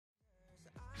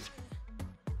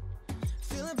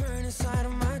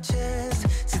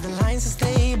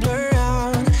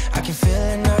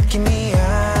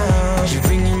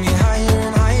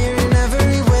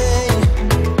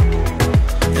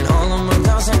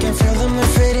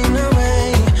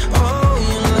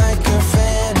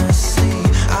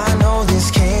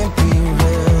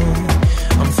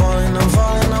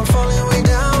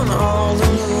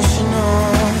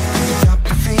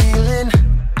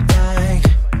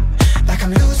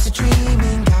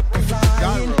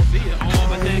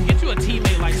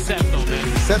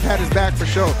Seth had his back for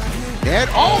sure. And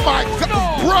oh my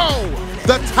God, bro,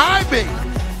 the timing,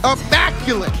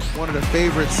 immaculate. One of the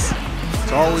favorites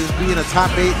to always be in a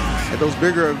top 8 at those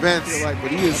bigger events.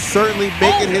 But he is certainly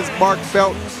making his mark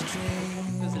felt.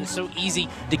 It is so easy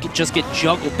to just get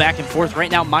juggled back and forth.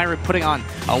 Right now, Myran putting on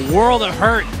a world of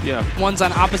hurt. Yeah. One's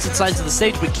on opposite sides of the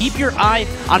stage, but keep your eye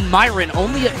on Myran,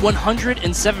 only at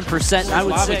 107%. I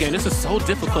would say again, this is so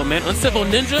difficult, man. Uncivil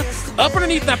Ninja up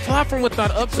underneath that platform with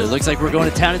that up. So it looks like we're going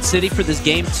to Town and City for this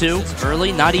game too.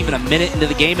 Early, not even a minute into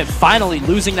the game, and finally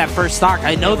losing that first stock.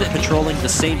 I know that patrolling the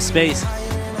same space.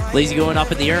 Lazy going up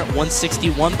in the air at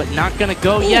 161, but not going to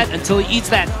go yet until he eats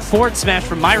that forward smash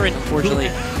from Myran, unfortunately,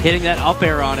 hitting that up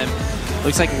air on him.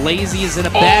 Looks like Lazy is in a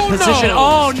bad position. No.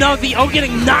 Oh, no, the O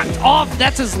getting knocked off.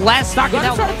 That's his last stock.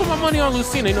 I'm trying to put my money on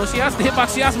Lucina. You know, she has the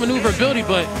hitbox, she has maneuverability,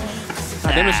 but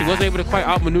damn it, she wasn't able to quite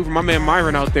outmaneuver my man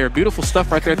Myran out there. Beautiful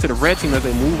stuff right there to the red team as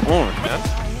they move on.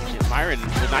 Myran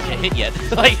did not get hit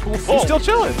yet. Like, whoa. He's still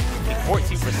chilling.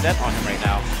 14% on him right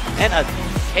now. And a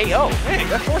KO. Hey,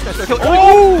 that force smash kill.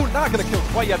 Oh, not gonna kill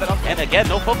quite yet. And again,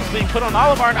 no focus being put on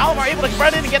Olimar, and Olimar able to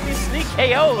run in and get these sneak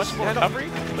KOs. Recovery,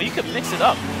 but you can mix it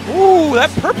up. Ooh, that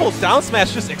purple down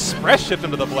smash just express shift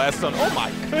into the blast zone. Oh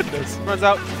my goodness. Runs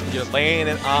out, you're laying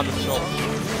it on the shoulder.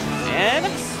 And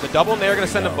the double nair gonna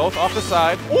send them both off the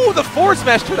side. Ooh, the forward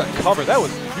smash to the cover. That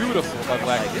was beautiful by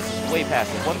Black. This is way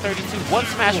past it. 132, one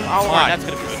smash from Olimar, and that's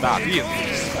gonna be stopped. He is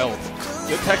expelled.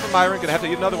 Good tech from Myran, gonna have to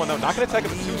eat another one though. Not gonna tech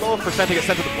him, too low of percent to get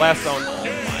sent to the blast zone. Oh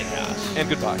my gosh. And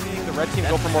goodbye. The red team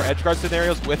go for more edge guard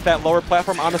scenarios with that lower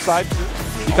platform on the side too.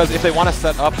 Because if they want to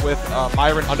set up with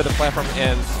Myran under the platform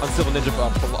and Uncivil Ninja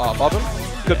above him,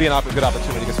 could be a good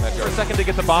opportunity to get some edge guard. For a second to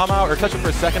get the bomb out, or touch him for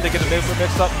a second to get the mix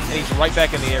up, and he's right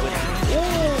back in the air. Ooh,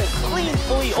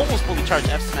 clean, almost fully charged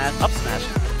F smash, up smash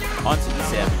onto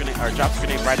ESAM grenade, or drops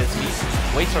grenade right at his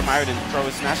feet. Waits for Myran to throw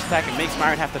his smash attack and makes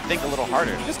Myran have to think a little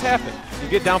harder. It just happened. You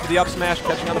get down for the up smash,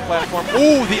 catching on the platform.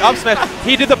 Ooh, the up smash.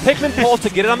 He did the Pikmin pole to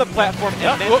get it on the platform.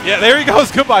 And yeah, there he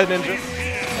goes. Goodbye, Ninja.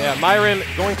 Yeah, Myran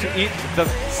going to eat the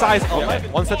size of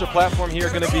it. One central platform here,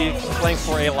 going to be playing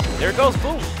for a lot. There goes,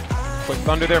 boom. Quick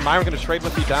thunder there. Myran going to trade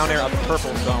with the down air on the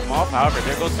purple zone. Off, however,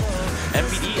 there goes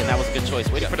MVD, and that was a good choice.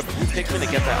 Waiting for the blue Pikmin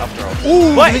to get that up throw.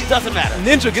 Ooh, but it doesn't matter.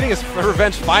 Ninja getting his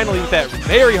revenge finally with that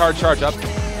very hard charge up.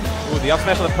 Ooh, the up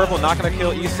smash on the purple, not going to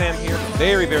kill ESAM here.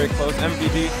 Very, very close.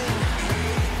 MVD.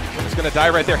 Just going to die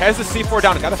right there. Has the C4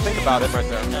 down. Got to think about it right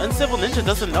there. Uncivil Ninja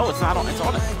doesn't know it's not on. It's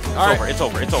on it. It's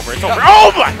over.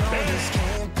 Oh my!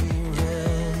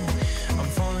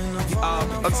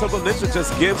 Uncivil Ninja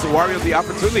just gives Wario the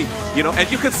opportunity, you know, and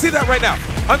you can see that right now.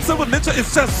 Uncivil Ninja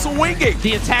is just swinging.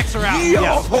 The attacks are out.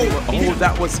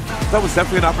 That was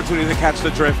definitely an opportunity to catch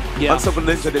the drift. Yeah. Uncivil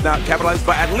Ninja did not capitalize,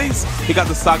 but at least he got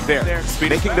the stock there.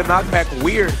 Making the knockback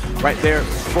weird right there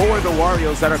for the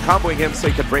Warriors that are comboing him so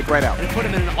he could break right out. And put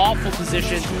him in an awful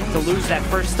position to lose that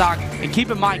first stock. And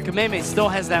keep in mind, Kameme still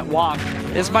has that walk.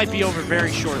 This might be over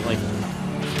very shortly.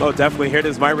 Oh, definitely. Here it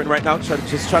is, Myran right now,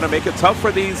 just trying to make it tough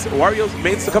for these Warriors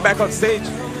mains to come back on stage.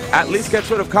 At least get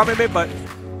rid of Kameme, but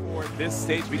for this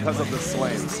stage, because of the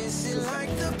slams,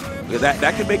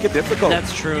 that can make it difficult.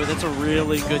 That's true. That's a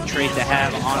really good trait to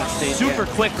have on a stage super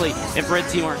quickly if red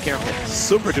team aren't careful.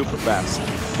 Super duper fast.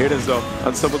 Here it is, though.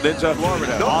 Uncivil Ninja.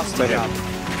 Awesome job.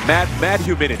 Mad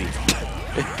humidity.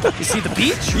 You see the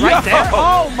beach right there?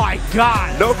 Oh my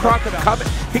God! No crocodile.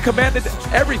 He commanded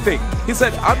everything. He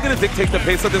said, "I'm going to dictate the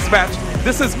pace of this match.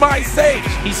 This is my stage."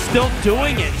 He's still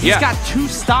doing it. He's got 2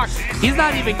 stocks. He's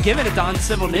not even giving it to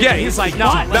Uncivil Ninja. Yeah, he's like, no,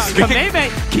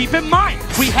 Kameme, keep in mind,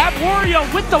 we have Wario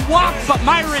with the walk, but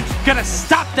Myran gonna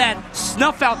stop that,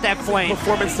 snuff out that flame.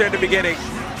 Performance there in the beginning,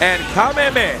 and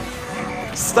Kameme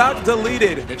stock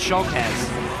deleted. That Shulk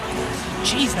has.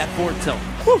 Jeez, that forward tilt.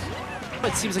 Whew.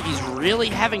 It seems like he's really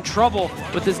having trouble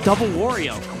with this double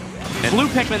Wario. And blue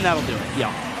Pikmin, that'll do it.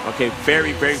 Yeah. Okay,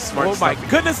 very, very smart. Oh my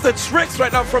goodness, the tricks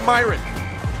right now from Myran.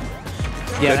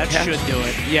 Yeah, that should do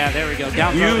it. Yeah, there we go.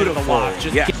 Down throw the walk.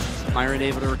 Just Myran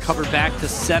able to recover back to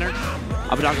center.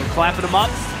 Abadango clapping him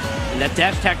up. And that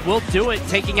dash attack will do it,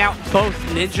 taking out both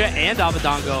Ninja and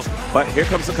Abadango. But here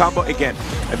comes the combo again.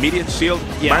 Immediate shield.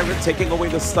 Yeah. Myran taking away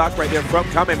the stock right there from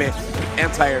Kameme.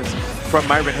 Anti-airs from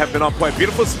Myran have been on point.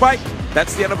 Beautiful spike.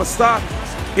 That's the end of a stock.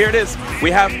 Here it is.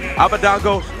 We have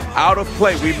Abadango out of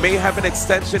play. We may have an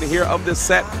extension here of this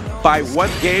set by 1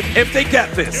 game if they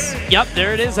get this. Yep,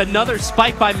 there it is. Another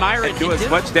spike by Myran. And do as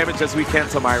much damage as we can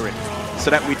to Myran so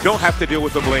that we don't have to deal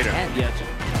with the blader.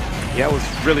 Yeah, it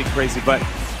was really crazy, but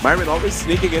Myran always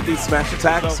sneaking in these smash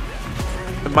attacks.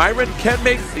 Myran can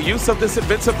make use of this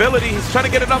invincibility. He's trying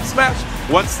to get an up smash.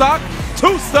 1 stock,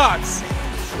 2 stocks.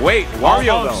 Wait,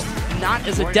 Wario though. Not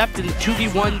as adept in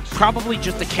 2v1, probably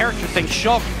just a character thing.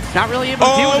 Shulk, not really able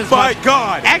to deal with as much. Oh my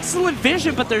god! Excellent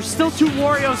vision, but there's still 2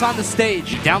 Warriors on the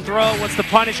stage. Down throw, what's the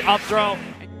punish? Up throw.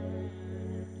 But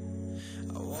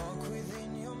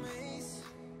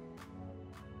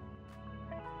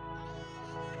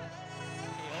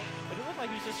it looked like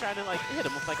he was just trying to hit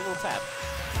him with a little tap.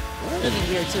 Looking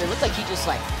weird too. It looked like he just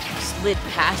slid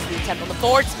past the attempt on the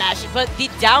forward smash, but the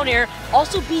down air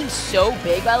also being so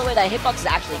big, by the way, that hitbox is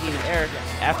actually being there.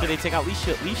 After they take out Lee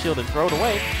Shield and throw it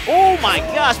away. Oh my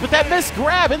gosh, but that missed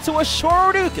grab into a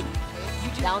Shoryuken.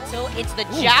 Down tilt into the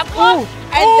jab block,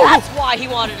 and that's why he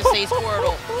wanted to say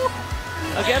Squirtle.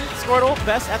 Again, Squirtle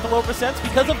best at the low percents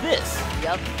because of this.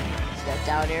 Yep. He's got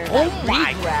down air. Oh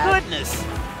my goodness.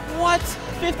 What?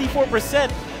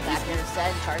 54%. Back air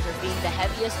set, Charger being the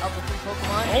heaviest of the 3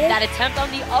 Pokemon. That attempt on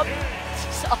the up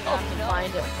to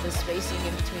find the spacing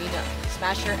in between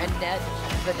Smasher and Ned.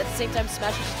 But at the same time,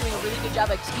 Smasher's just doing a really good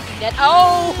job at keeping Ned.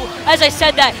 Oh! As I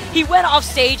said that, he went off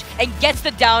stage and gets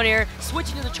the down air,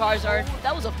 switching to the Charizard.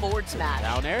 That was a forward smash.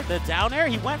 Down air, the down air,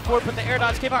 he went for it, but the air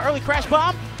dodge came out early. Crash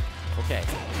bomb. Okay.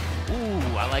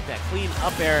 Ooh, I like that clean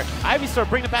up air. Ivysaur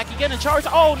bring it back again, and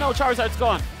Charizard. Oh no, Charizard's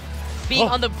gone. Being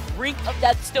on the brink of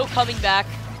that, still coming back.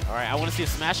 All right, I want to see a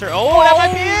smasher. Oh, that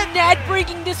might be it. Ned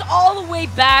bringing this all the way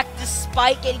back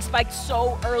despite getting spiked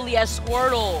so early as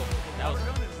Squirtle. That was an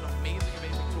amazing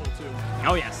tool too.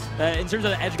 Oh yes. In terms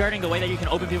of the edge guarding, the way that you can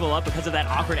open people up because of that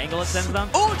awkward angle it sends them.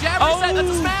 Oh, jab reset, that's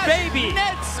a smash! Baby!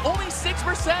 Ned's only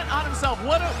 6% on himself.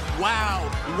 What a, wow,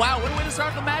 what a way to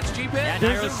start the match, G-Pit. Yeah,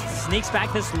 Nairo sneaks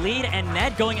back this lead, and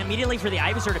Ned going immediately for the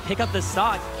Ivysaur to pick up the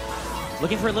stock.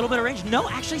 Looking for a little bit of range. No,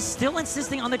 actually still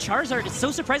insisting on the Charizard. It's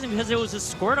so surprising because it was a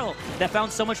Squirtle that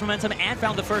found so much momentum and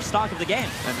found the first stock of the game.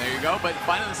 And there you go. But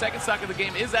finally the second stock of the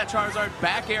game is that Charizard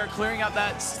back air, clearing out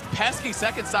that pesky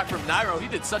second stock from Nairo. He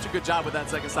did such a good job with that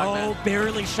second stock, man.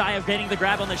 Barely shy of getting the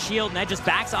grab on the shield. Ned just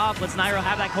backs off, lets Nairo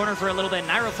have that corner for a little bit.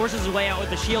 Nairo forces his way out with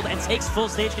the shield and takes full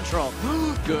stage control.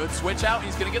 Good switch out.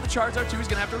 He's going to get the Charizard too. He's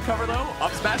going to have to recover though.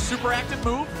 Up smash, super active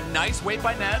move. Nice wait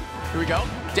by Ned. Here we go.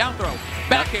 Down throw.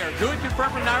 Back air. Good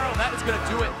confirm from Nairo. That is going to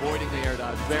do it. Avoiding the air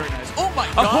dodge. Very nice. Oh my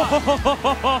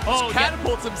god. Just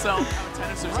catapults himself.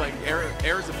 Tennis, there's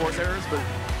errors and force errors, but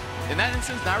in that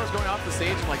instance, Nairo's going off the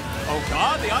stage. I'm like, oh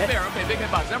god, the up air. Okay, big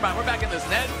hitbox. Never mind. We're back in this.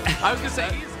 Ned, I was going to say,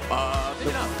 he's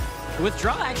maybe not.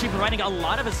 Withdraw actually providing a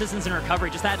lot of assistance in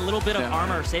recovery. Just that little bit of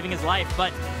armor saving his life,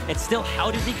 but it's still, how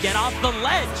does he get off the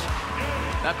ledge?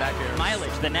 That back air.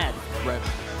 Mileage, the Ned. Right.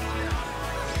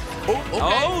 Oh, okay.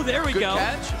 Oh, there we go. Good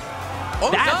catch. Oh,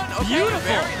 that's done. Okay, beautiful.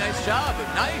 Very nice job.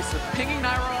 Nice. Pinging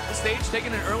Nairo off the stage,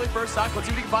 taking an early first stock. Let's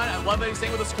see what he can find. I love that he's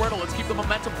staying with a Squirtle. Let's keep the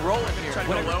momentum rolling here. Trying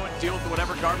to go low and deal with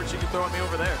whatever garbage you can throw at me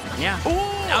over there. Yeah. Ooh,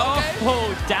 okay.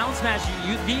 Oh, down smash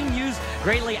being used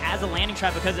greatly as a landing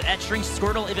trap because it shrinks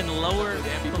Squirtle even lower. The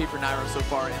MVP for Nairo so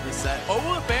far in this set. Oh,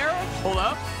 the bear. Hold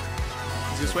up.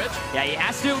 Is he switch? Yeah, he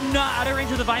has to not out of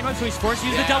range of the Vine Whip, so he's forced to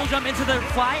use the double jump into the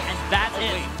fly, and that's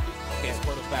it. Okay,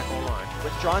 Squirtle's back online.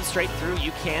 Withdrawn straight through,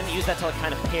 you can use that to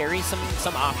kind of parry some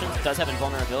options. It does have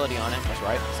invulnerability on it. That's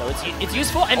right. So it's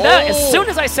useful. And as soon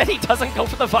as I said he doesn't go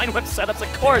for the Vine Whip setups,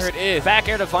 of course, there it is. Back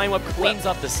air to Vine Whip cleans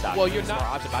up the stock. Well, you're not.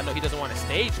 I know he doesn't want to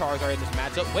stay Charizard in this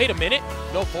matchup. Wait a minute.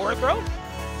 No forward throw?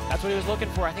 That's what he was looking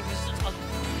for. I think this is just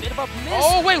a bit of a miss.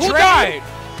 Oh, wait, who died?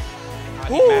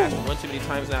 He mashed one too many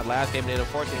times in that last game, and then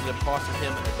unfortunately ended up costing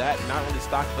him that, not only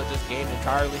stock, but just game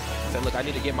entirely. Said, look, I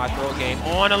need to get my throw game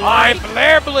on the line.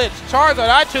 Flare Blitz. Charizard,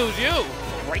 I choose you.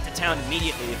 Right to town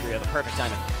immediately if you're the perfect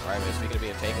timing. All right, man, speaking of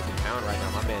being taken to town right now,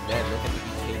 my man Ned looking to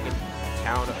be taken to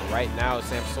town right now.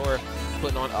 Samsora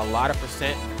putting on a lot of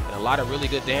percent and a lot of really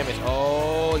good damage.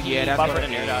 Oh, yeah, that's buffered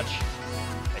an air dodge,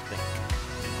 I think.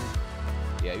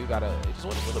 Yeah, you gotta, it just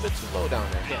went a little bit too low down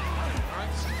there. Yeah.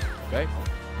 Okay.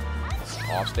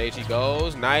 Off stage he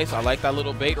goes. Nice. I like that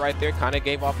little bait right there. Kind of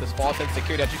gave off this false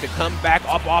insecurity that you could come back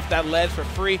up off that ledge for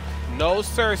free. No,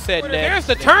 sir, said Ned. There's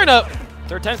the turn up.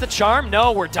 Third time's the charm.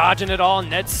 No, we're dodging it all.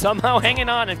 Ned's somehow hanging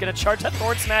on and going to charge that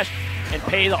forward smash and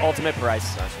pay the ultimate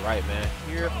price. That's right, man.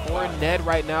 Here for Ned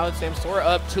right now. Samsora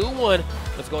up 2-1.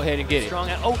 Let's go ahead and get it. Strong.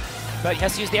 But he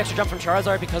has to use the extra jump from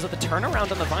Charizard because of the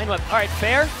turnaround on the Vine Whip. All right,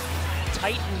 fair.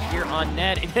 Titan here on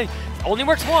Ned. It only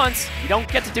works once. You don't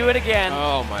get to do it again.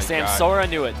 Oh my god. Samsora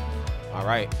knew it. All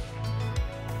right.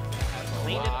 A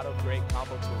lot of great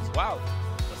combo tools. Wow.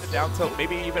 The down tilt,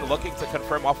 maybe even looking to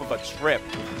confirm off of a trip.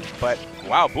 But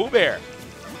wow, Boobear.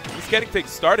 He's getting things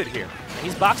started here.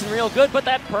 He's boxing real good, but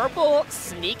that purple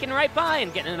sneaking right by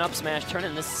and getting an up smash,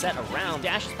 turning this set around.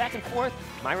 Dashes back and forth.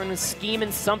 Myran is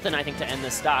scheming something, I think, to end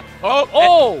this stock.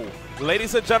 Oh!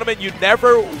 Ladies and gentlemen, you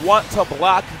never want to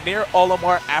block near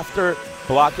Olimar after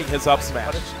blocking his up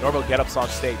smash. Normal get-ups on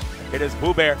stage. It is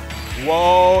Boobear.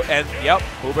 Whoa, and yep,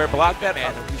 Boobear blocked that,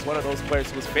 and he's one of those players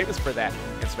who was famous for that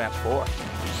in Smash 4.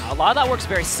 A lot of that works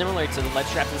very similar to the ledge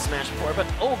trap in Smash 4, but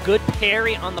good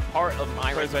parry on the part of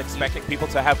Myran. Players are expecting people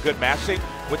to have good mashing,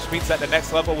 which means that the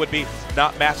next level would be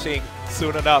not mashing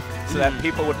soon enough, so that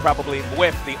people would probably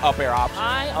whiff the up air option.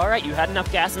 All right, you had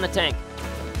enough gas in the tank.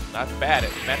 Not bad.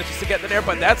 It manages to get in there,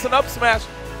 but that's an up smash.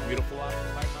 Beautiful option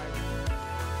by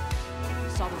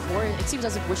Myran. Saw before, it seems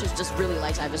as if Wishes just really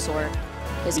likes Ivysaur.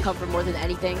 His comfort more than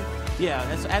anything. Yeah,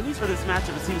 at least for this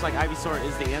matchup, it seems like Ivysaur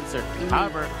is the answer.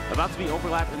 However, about to be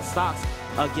overlapped in stocks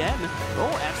again.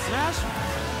 Oh, F smash.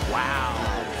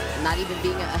 Wow. Not even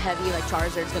being a heavy like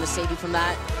Charizard is going to save you from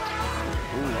that.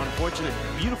 Ooh, unfortunate.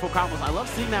 Beautiful combos. I love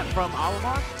seeing that from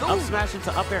Olimar. Up smash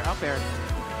into up air, up air.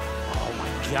 Oh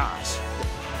my gosh.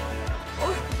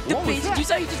 The base, you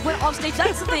saw he just went off stage.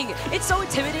 That's the thing. It's so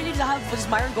intimidating to have just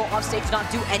Myran go off stage, not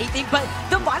do anything, but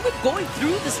the Vine Whip going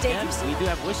through the stage. Yeah, we do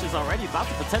have Wishes already, about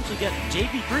to potentially get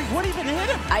JB3. What even hit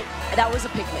him? That was a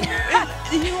Pikmin.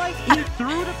 he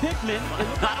threw the Pikmin.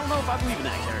 I don't know if I believe in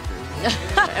that character.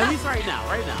 At least right now,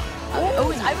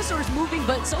 Ivysaur is moving,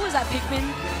 but so is that Pikmin,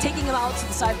 taking him out to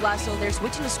the side blast zone. They're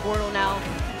switching to Squirtle now.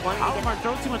 Olimar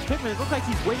throw too much Pikmin. It looks like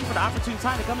he's waiting for the opportune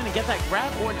time to come in and get that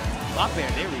grab or up there.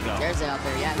 There we go. There's it up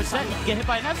there, yeah. Percent, he can get hit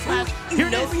by an F smash. Here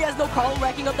it is. He has no problem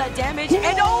racking up that damage.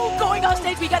 And going off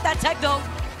stage, we got that tech though.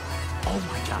 Oh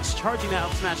my gosh, charging that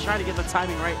up smash, trying to get the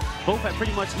timing right. Both at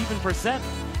pretty much even percent.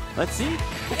 Let's see.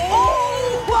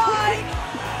 Oh my!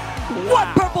 What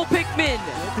purple Pikmin?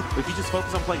 If you just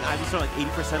focus on playing Ivysaur like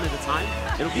 80% of the time,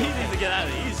 it'll be easy to get out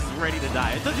of it. He's just ready to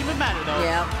die. It doesn't even matter though.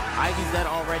 Yeah. Ivy's dead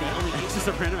already. Only uses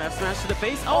a random F smash to the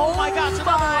face. Oh my gosh,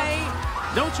 another one.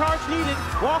 No charge needed.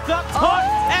 Walk up, taunt,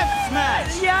 F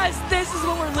smash. Yes, this is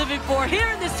what we're living for here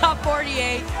in this top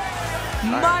 48.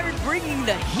 Myran bringing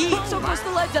the heat. So close to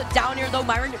the ledge. Down air though.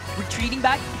 Myran retreating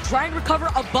back, trying to recover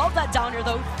above that down air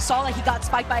though. Saw that he got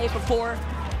spiked by it before.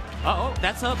 Uh-oh,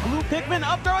 that's a blue Pikmin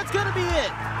up throw. It's gonna be it.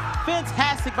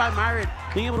 Fantastic by Myran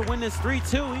being able to win this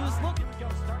 3-2. He was looking.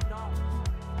 Starting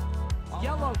off.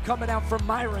 Yellow coming out from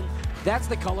Myran. That's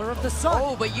the color of the sun.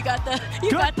 Oh, but you got the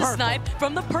snipe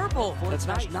from the purple. That's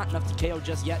not enough to KO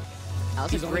just yet. That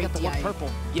was He's a only great got the one DI. purple.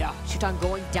 Yeah. Shuton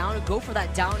going down to go for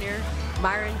that down air.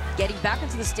 Myran getting back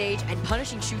into the stage and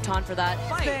punishing Shuton for that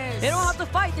fight. They don't have to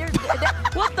fight.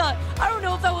 What the? I don't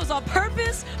know if that was on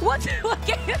purpose. What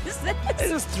game is this? They're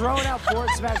just throwing out forward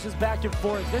smashes back and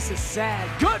forth. This is sad.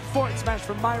 Good forward smash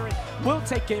from Myran. Will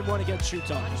take game one against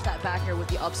Shuton. Punish that back air with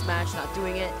the up smash, not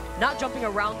doing it. Not jumping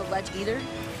around the ledge either.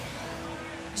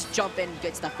 Just jump in and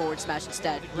gets that forward smash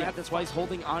instead. Yeah, that's why he's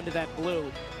holding onto that blue.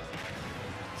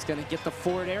 He's gonna get the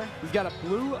forward air. We've got a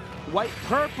blue, white,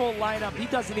 purple lineup. He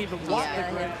doesn't even want the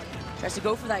grab. Tries to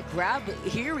go for that grab, but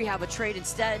here we have a trade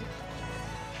instead.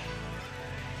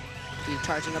 He's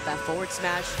charging up that forward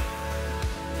smash.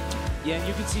 Yeah, and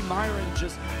you can see Myran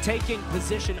just taking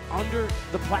position under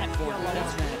the platform.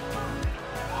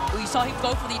 Oh, you saw him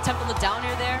go for the attempt on the down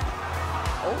air there.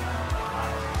 Oh.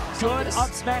 Good up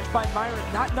smash by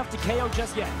Myran. Not enough to KO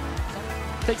just yet.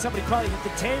 I think somebody probably hit the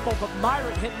table, but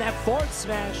Myran hitting that forward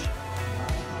smash.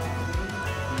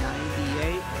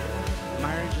 98.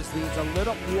 Myran just needs a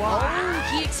little. Wow.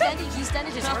 Oh, he extended his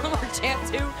Olimar chant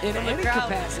too. In any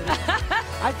capacity.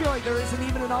 I feel like there isn't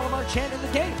even an Olimar chant in the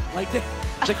game. Like the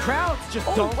crowds just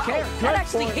don't care. That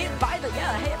actually hit by the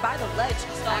ledge.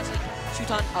 So actually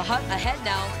Shuton ahead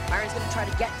now. Myran's gonna try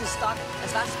to get this stock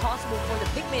as fast as possible before the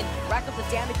Pikmin rack up the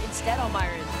damage instead on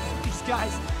Myran. These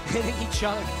guys hitting each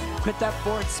other with that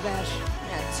forward smash.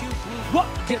 Yeah, two blue. What?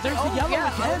 Yeah, there's the yellow yeah,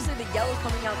 again. I was the yellow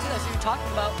coming out too. That's what you're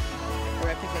talking about. The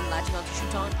red Pikmin latching onto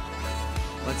Shuton.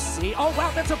 Let's see. Oh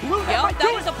wow, that's a blue. Yep,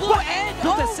 that was a blue and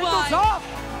the signal's off.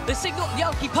 The signal,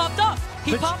 yo, he popped off.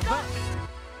 He popped off.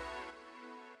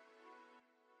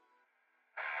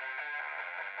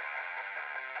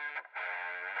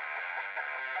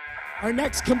 Our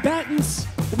next combatants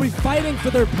will be fighting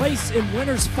for their place in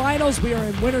winners finals. We are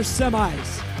in winners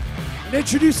semis. And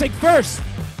introducing first,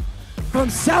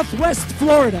 from Southwest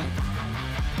Florida,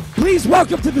 Please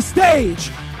welcome to the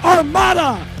stage,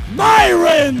 Armada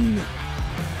Myran!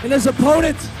 And his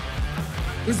opponent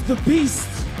is the Beast,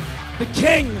 the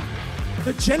King,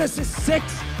 the Genesis 6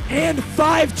 and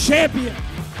 5 champion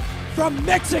from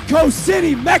Mexico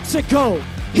City, Mexico.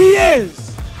 He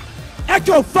is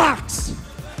Echo Fox,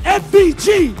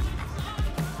 FBG,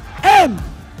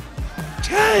 Mkleo!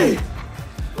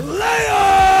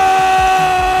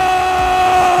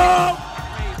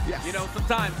 You know,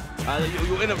 sometimes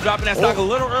you end up dropping that stock a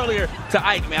little earlier to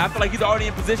Ike, man. I feel like he's already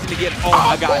in position to get. Oh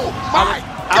my God!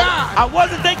 I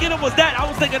wasn't thinking it was that. I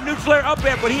was thinking neutral air up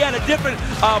air, but he had a different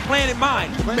plan in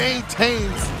mind.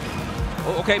 Maintains.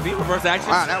 Okay, B reverse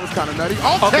action. Wow, that was kind of nutty.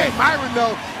 Okay, Myran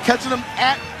though, catching him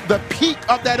at the peak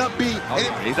of that up B.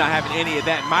 He's not having any of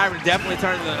that. Myran definitely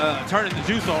turning the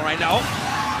juice on right now.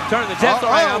 Turning the jets on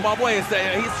right now, my boy.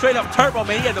 He's straight up turbo,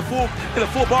 man. He has the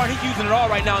full bar. He's using it all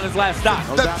right now in his last stock.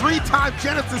 The 3-time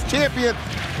Genesis champion.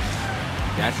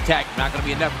 Dash attack, not going to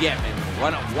be enough yet, man.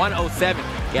 107.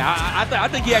 Yeah, I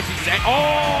think he actually just.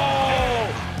 Oh!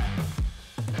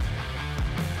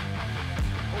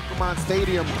 Pokemon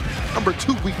Stadium, number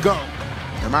 2 we go.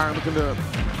 And Myran looking to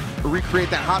recreate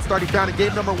that hot start he found in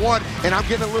game number 1. And I'm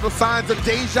getting a little signs of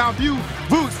deja vu,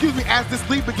 as this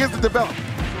lead begins to develop.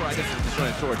 I guess it's just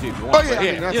running tour too if you want. Oh, yeah,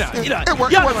 it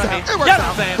works out. It works out.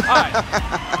 All right.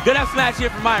 Good F smash here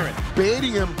from Myran.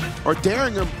 Baiting him or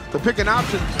daring him to pick an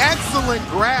option. Excellent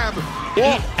grab.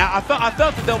 I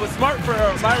felt it though, but smart for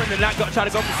Myran to not try to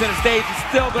go for center stage. He's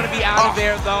still going to be out of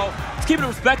there though. He's keeping it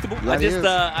respectable.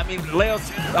 Yeah, I mean,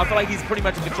 Leo's, I feel like he's pretty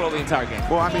much in control of the entire game.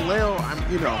 Well, I mean, Leo,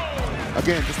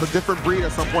 again, just a different breed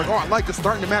at some point. Oh, I like just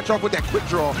starting to match off with that quick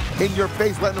draw in your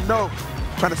face, letting them know.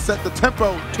 Trying to set the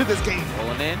tempo to this game.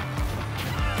 Rolling in.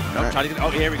 Nope, trying to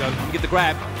get, here we go. Let me get the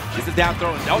grab. Gets the down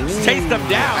throw. Oh, just chase them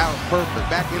down. That was perfect.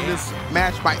 Back in this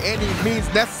match by any means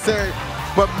necessary.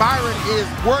 But Myran is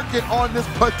working on this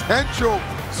potential.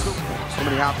 So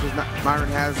many options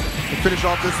Myran has to finish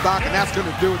off this stock, and that's going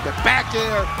to do it. The back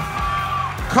air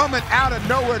coming out of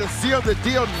nowhere to seal the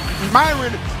deal.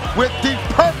 Myran with the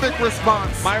perfect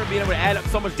response. Myran being able to add up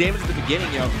so much damage at the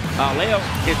beginning, yo. Leo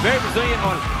is very resilient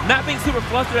on not being super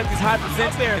flustered at these high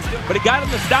percents there, but he got him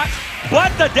the stock.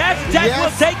 But the dash attack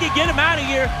will take it, get him out of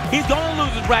here. He's going to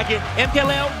lose his bracket.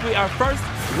 Mkleo, our first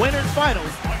winners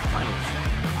finals.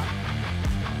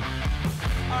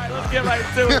 All right, let's get right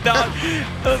to it, dog.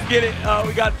 Let's get it.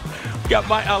 We got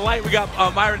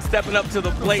Myran stepping up to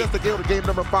the plate. Just to get to game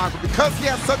number 5, but because he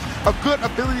has such a good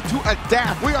ability to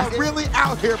adapt, we are really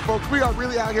out here, folks. We are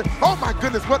really out here. Oh my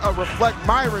goodness, what a reflect.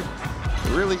 Myran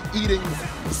really eating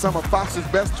some of Fox's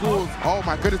best tools. Oh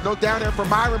my goodness, no down air for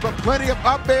Myran, but plenty of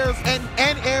up airs and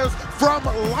airs from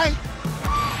Light.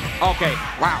 Okay,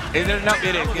 wow. Is there enough?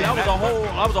 It is. That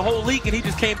was a whole leak, and he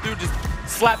just came through, just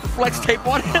slapped the flex tape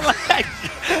on it like.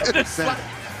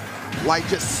 Light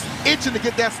just itching to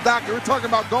get that stock. We're talking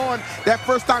about that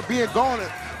first stock being gone,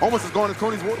 almost as gone as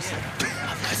Tony's voice.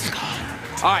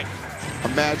 All right.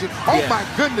 Imagine. Oh my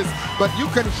goodness. But you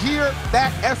can hear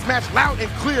that S-match loud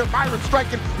and clear. Myran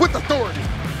striking with authority.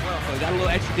 Well, so he got a little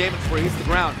extra damage before he hits the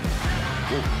ground.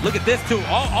 Ooh, look at this too.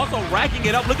 Also racking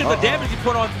it up. Look at the damage he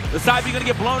put on the side. You're going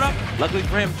to get blown up. Luckily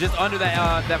for him, just under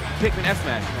that Pikmin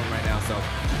S-match right now. So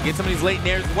get some of these late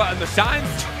nairs. What, and the shines?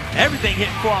 Everything hit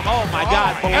for him. Oh my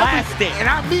God, blasting. And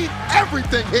I mean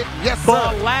everything hit. Yes,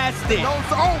 sir. Blasting.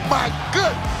 Oh my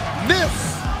goodness.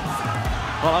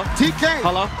 Hello? TK.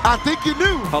 Hello? I think you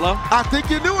knew. Hello? I think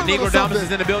you knew a little something. Negro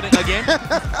is in the building again.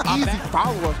 Easy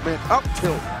follow-up, man. Up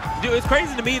tilt. Dude, it's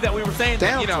crazy to me that we were saying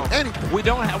that, we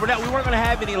weren't gonna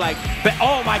have any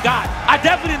oh my God. I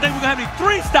definitely didn't think we were gonna have any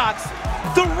 3 stocks.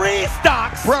 3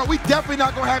 stocks! Bro, we definitely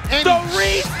not gonna have any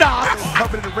 3 stocks!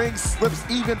 Coming in the ring slips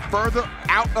even further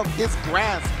out of his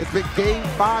grasp. It's been game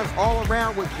 5s all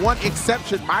around with one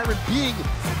exception. Myran being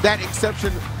that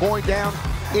exception, going down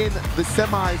in the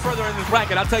semis. Further in this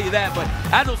bracket, I'll tell you that. But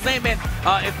as I was saying, man,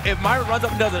 if Myran runs up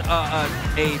and does a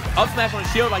up smash on the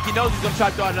shield, like he knows he's gonna try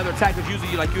to throw out another attack, because usually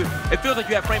it feels like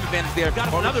you have frame advantage there.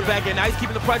 Got another back end. Now he's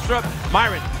keeping the pressure up.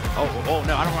 Myran. Oh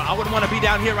no, I wouldn't want to be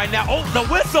down here right now. Oh, the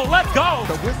whistle, let's go!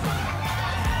 The whistle.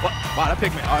 Wow, that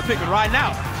Pikmin right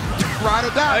now. Ride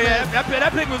or die, yeah, that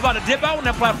Pikmin was about to dip out on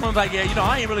that platform. Like, yeah,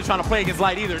 I ain't really trying to play against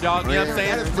Light either, dog. You know what I'm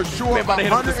saying? That is for sure. About to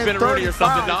hit him with the spinneroonie or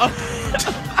something, dog.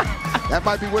 That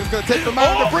might be what it's going to take for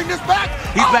Myran to bring this back.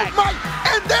 He's back.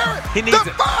 And there it. He needs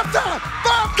it. 5-time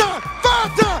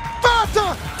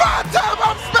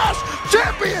up smash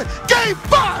champion. Game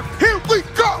 5. Here we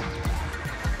go.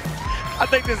 I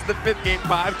think this is the 5th game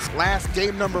 5. Last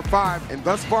game number 5, and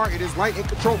thus far it is Light in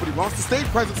control, but he lost the stage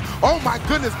presence. Oh my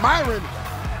goodness, Myran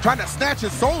trying to snatch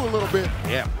his soul a little bit.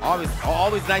 Yeah,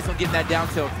 always nice on getting that down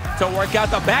tilt to work out.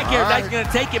 The back air, that's going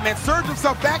to take it, man. Surge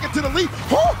himself back into the lead.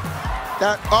 Woo!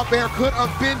 That up air could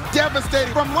have been devastating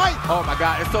from Light. Oh my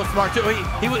God, it's so smart too.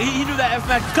 He knew that F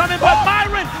smash was coming, but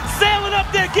Myran sailing up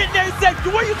there, getting there. He said,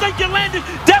 "Where you think you landed?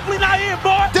 Definitely not here,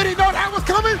 boy." Did he know that was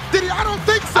coming? Did he? I don't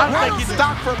think so. I don't think he did.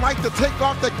 Stock for Light to take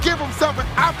off, to give himself an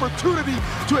opportunity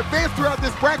to advance throughout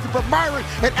this bracket. For Myran,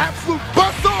 an absolute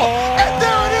bustle. And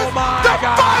there it is, the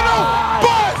final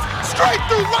buzz straight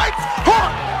through Light's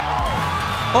heart.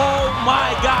 Oh my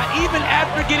God! Even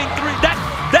after getting 3,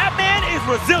 that man is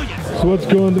resilient. So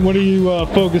what are you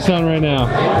focused on right now?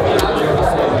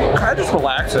 Kind of just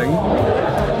relaxing.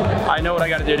 I know what I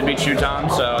got to do to beat Shuton,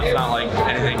 so it's not like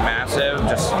anything massive.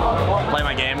 Just play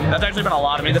my game. That's actually been a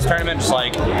lot of me this tournament. Just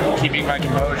like keeping my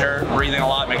composure, breathing a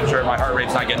lot, making sure my heart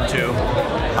rate's not getting too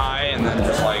high, and then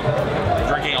just like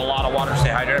drinking a lot of water to stay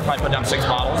hydrated. I probably put down 6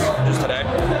 bottles just today.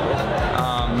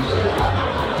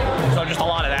 So just a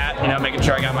lot of that, you know, making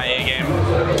sure I got my A game.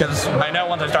 Because I know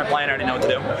once I start playing, I already know what to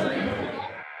do.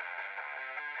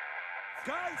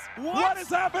 What is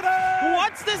happening?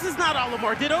 What? This is not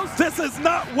Olimar Dittos. This is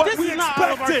not what we expected. This is not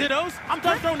Olimar Dittos. I'm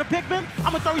done throwing the Pikmin.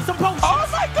 I'm going to throw you some potions. Oh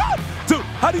my God! Dude,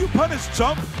 how do you punish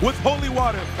jump with holy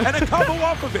water and then combo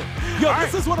off of it? Yo,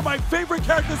 this is one of my favorite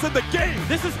characters in the game.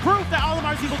 This is proof that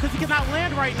Olimar's evil because he cannot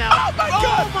land right now. Oh my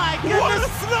God! Oh my goodness! What a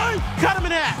snipe! Cut him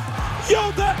in half.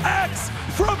 Yo, the axe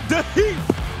from the heap.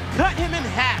 Cut him in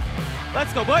half.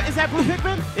 Let's go. What is that blue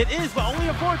Pikmin? It is, but only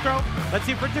a 4 throw. Let's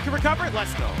see if Richter can recover it.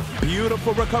 Let's go.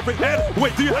 Beautiful recovery. And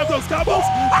wait, do you have those combos?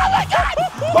 Oh my God!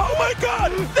 Oh my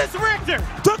God! This Richter!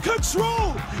 The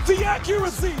control! The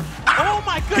accuracy! Oh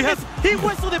my goodness! He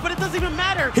whistled it, but it doesn't even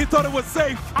matter. He thought it was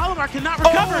safe. Olimar cannot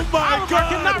recover. Oh my Olimar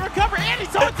God! cannot recover, and he's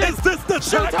taunted. Is this the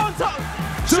check?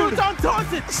 Shuton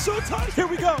taunted. Shuton, here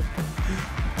we go.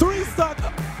 3 stock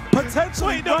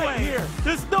potentially here.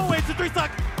 There's no way it's a 3 stock.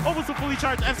 Almost a fully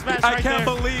charged F smash I can't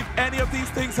believe any of these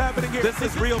things happening here. This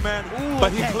is real, man. Ooh,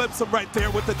 but he clips him right there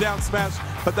with the down smash.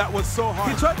 But that was so hard.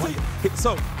 He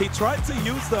tried to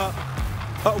use the.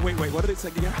 Oh wait, what did it say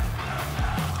again?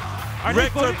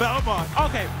 Richter Belmont.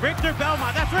 Okay, Richter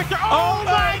Belmont. That's Richter. Oh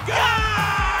my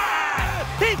God!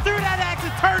 He threw that axe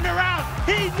and turned around.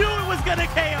 He knew it was gonna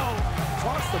KO.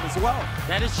 Tossed him as well.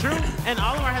 That is true. And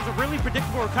Olimar has a really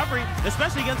predictable recovery,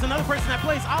 especially against another person that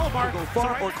plays Olimar. Go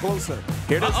far or closer.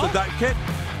 Here it is, the dive kick.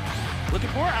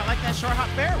 Looking for it. I like that short hop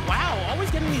fair. Wow,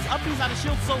 always getting these upbeats out of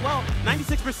shield so well.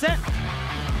 96%.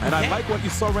 And I like what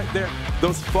you saw right there.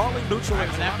 Those falling neutral. Right,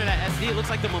 but after that SD, it looks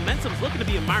like the momentum's looking to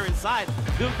be on Myran's side.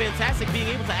 Doing fantastic,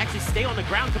 being able to actually stay on the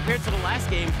ground compared to the last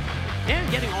game. And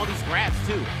getting all these grabs,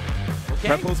 too.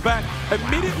 Purple's back.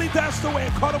 Immediately dashed away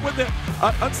and caught him with the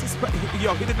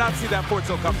Yo, he did not see that forward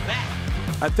come back.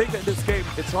 I think in this game,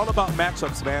 it's all about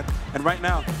matchups, man. And right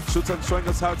now, Shuton showing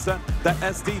us how it's done. That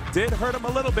SD did hurt him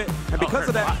a little bit. And because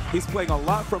of that, he's playing a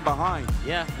lot from behind.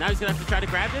 Yeah, now he's going to have to try to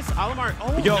grab this. Olimar,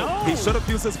 no. He should have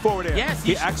used his forward air. Yes,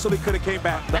 he actually could have came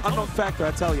back. The unknown factor,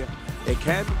 I tell you, it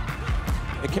can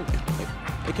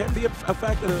be a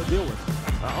factor to deal with.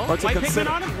 White Pikmin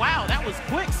on him? Wow, that was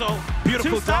quick. So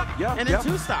beautiful 2 stop, and then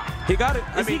 2 stop. He got it.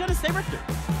 Is he going to stay Richter?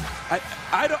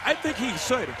 I think he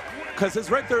should, because his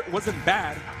Richter wasn't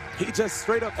bad. He just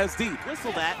straight up SD.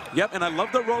 Whistle that. Yep, and I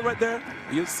love the roll right there.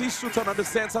 You see Shuton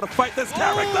understands how to fight this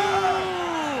character.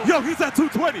 Yo, he's at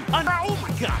 220. Oh my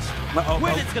gosh.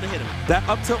 When it's going to hit him. That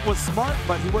up tilt was smart,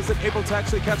 but he wasn't able to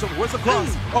actually catch him. Where's the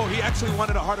cross? Oh, he actually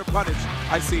wanted a harder punish.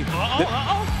 I see.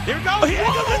 There it goes. He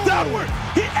angled it downward.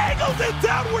 He angled it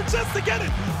downward just to get it.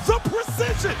 The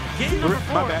precision. Game number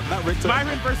 4. My bad, not Richter.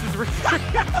 Myran versus Richter.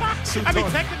 I mean,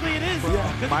 technically it is.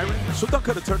 Yeah, Myran. Shuton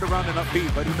could have turned around and upbeat,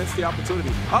 but he missed the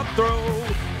opportunity. Up throw.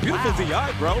 Beautiful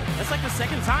DI, bro. That's like the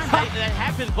second time that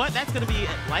happened, but that's going to be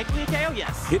likely a KO,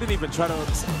 yes. He didn't even try to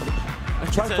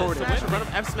forward it. Run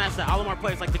up F smash that Olimar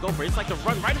players like to go for. It's like to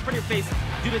run right in front of your face,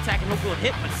 do the attack, and hope you'll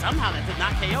hit, but somehow that did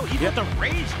not KO. Even with the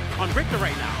rage on Richter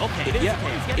right now. Okay, it is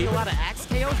okay. He's getting a lot of axe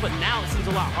KOs, but now it seems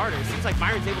a lot harder. It seems like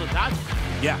Myran's able to dodge it.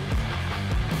 Yeah.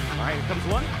 All right, here comes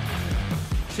 1,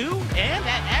 2, and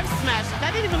that F smash.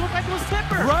 That didn't even look like it was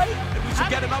Tipper. Right? We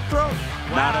should get an up throw.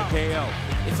 Not a KO.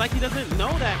 It's like he doesn't know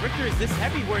that Richter is this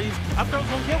heavy where these up throws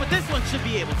won't kill, but this one should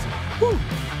be able to. Woo.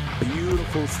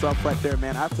 Beautiful stuff right there,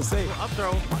 man. I have to say. Up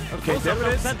throw. Okay, there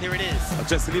it is. There it is. I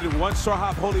just needed 1 short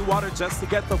hop holy water just to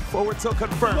get the forward tilt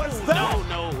confirmed. What's that?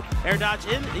 No. Air dodge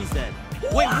in. He's dead.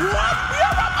 Wait, what?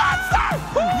 You're a monster!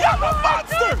 You're a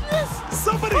monster!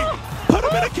 Somebody put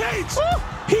him in a cage.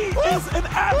 He is an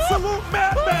absolute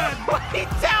madman. He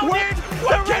down there.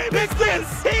 What game is this?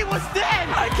 He was dead.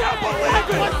 I can't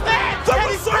believe it. What's that? The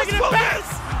resourcefulness.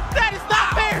 That is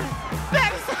not fair.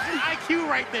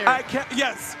 there. I can't.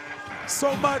 Yes,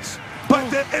 so much, but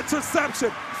the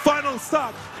interception, final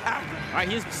stock. All right,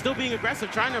 he's still being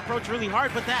aggressive, trying to approach really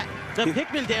hard, but the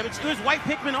Pikmin damage, there's white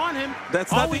Pikmin on him.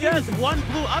 That's all not we the need end. is one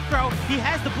blue up throw. He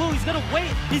has the blue, he's gonna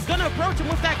wait, he's gonna approach him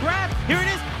with that grab. Here it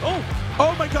is.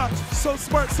 Oh my gosh, so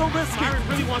smart, so risky. Myran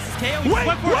really wants his KO. Wait,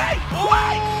 wait,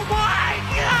 oh my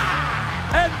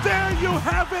God! And there you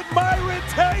have it, Myran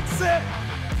takes it.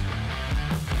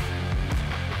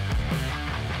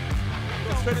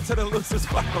 Straight into the losers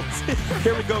finals.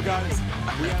 Here we go, guys.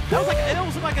 It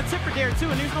was like a tipper there too,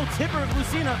 and there's no tipper of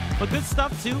Lucina, but good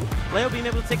stuff too. Leo being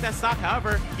able to take that stock.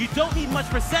 However, you don't need much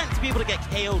percent to be able to get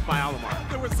KO'd by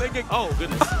Olimar. They were singing. Oh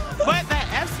goodness. But that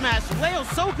F smash, Leo's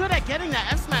so good at getting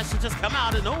that F smash to just come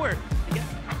out of nowhere.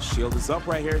 Shield is up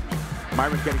right here.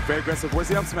 Myran getting very aggressive. Where's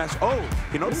the up smash? Oh,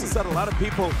 he notices that a lot of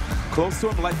people close to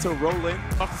him like to roll in.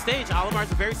 Off the stage,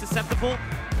 Olimar's a very susceptible.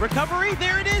 Recovery,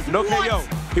 there it is. No KO.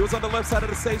 He was on the left side of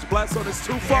the stage. Blast zone is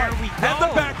too far. There we go.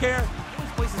 And the back air. He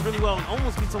places really well and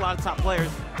almost beats a lot of top players.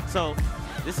 So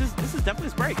this is definitely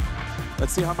his break.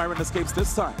 Let's see how Myran escapes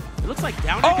this time. It looks like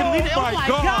down air can lead it. Oh my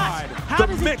gosh! How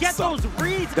does he get those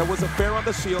reads? There was a fair on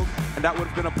the shield, and that would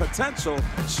have been a potential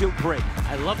shield break.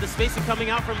 I love the spacing coming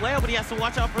out from Leo, but he has to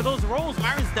watch out for those rolls.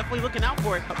 Myran's definitely looking out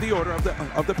for it. The order of the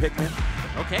Pikmin.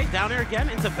 Okay, down air again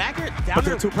into back air. Down but air.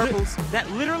 there are two purples. That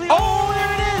literally. Oh,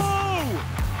 there it is!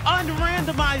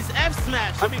 Unrandomized F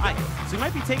smash. So he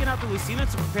might be taking out the Lucina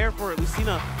to prepare for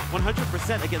Lucina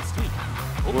 100% against Tweak.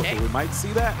 Okay. We might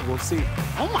see that. We'll see.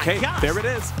 Oh my gosh. There it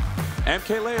is.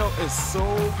 Mkleo is so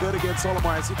good against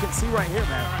Olimar, as you can see right here,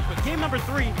 man. But game number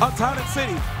 3. Untitled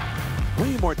City.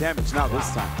 Way more damage now this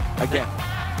time. Again.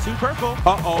 2 purple.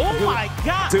 Uh-oh. Oh my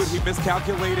gosh. Dude, he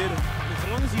miscalculated. As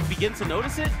long as you begin to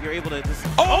notice it, you're able to just...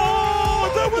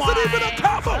 Oh, there wasn't even a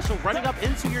combo! Special running up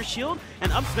into your shield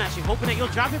and up smashing, hoping that you'll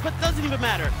drop it, but doesn't even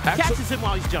matter. Catches him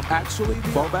while he's jumping. Actually,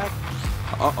 fall back.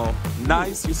 Uh-oh.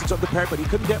 Nice usage of the parry, but he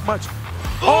couldn't get much.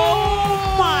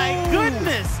 Oh my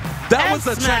goodness! That was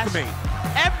a checkmate.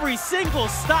 Every single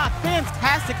stop,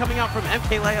 fantastic coming out from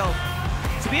Mkleo.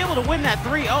 To be able to win that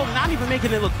 3-0, not even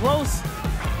making it look close.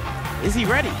 Is he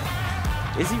ready?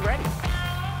 Is he ready?